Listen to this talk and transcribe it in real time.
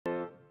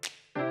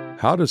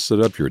How to set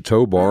up your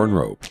tow bar and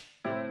rope.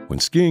 When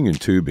skiing and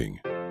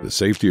tubing, the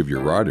safety of your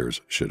riders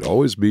should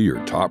always be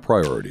your top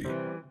priority.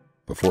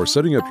 Before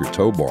setting up your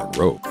tow bar and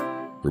rope,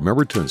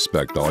 remember to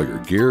inspect all your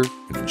gear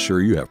and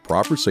ensure you have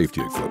proper safety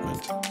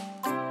equipment.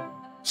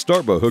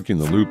 Start by hooking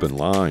the loop in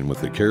line with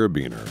the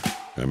carabiner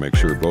and make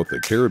sure both the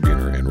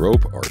carabiner and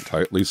rope are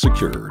tightly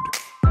secured.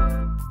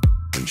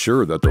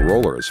 Ensure that the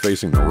roller is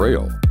facing the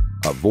rail,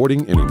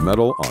 avoiding any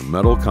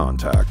metal-on-metal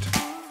contact.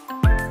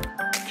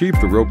 Keep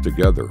the rope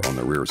together on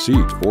the rear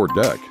seat or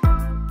deck.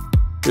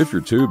 If you're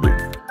tubing,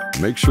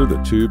 make sure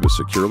the tube is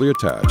securely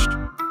attached.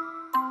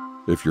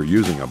 If you're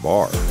using a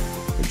bar,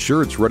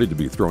 ensure it's ready to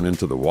be thrown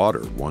into the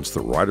water once the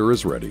rider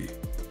is ready.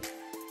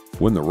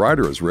 When the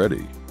rider is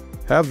ready,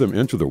 have them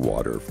enter the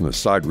water from the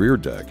side rear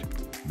deck,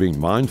 being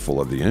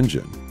mindful of the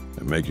engine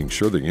and making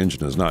sure the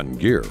engine is not in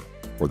gear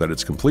or that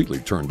it's completely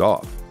turned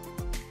off.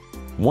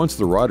 Once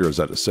the rider is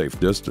at a safe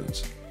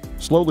distance,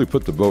 slowly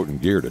put the boat in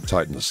gear to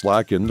tighten the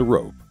slack in the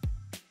rope.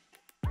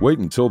 Wait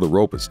until the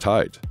rope is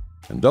tight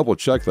and double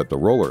check that the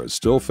roller is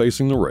still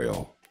facing the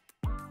rail.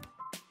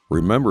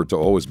 Remember to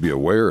always be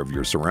aware of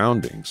your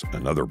surroundings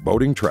and other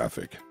boating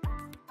traffic.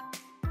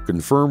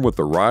 Confirm with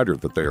the rider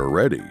that they are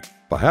ready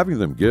by having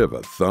them give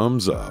a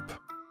thumbs up.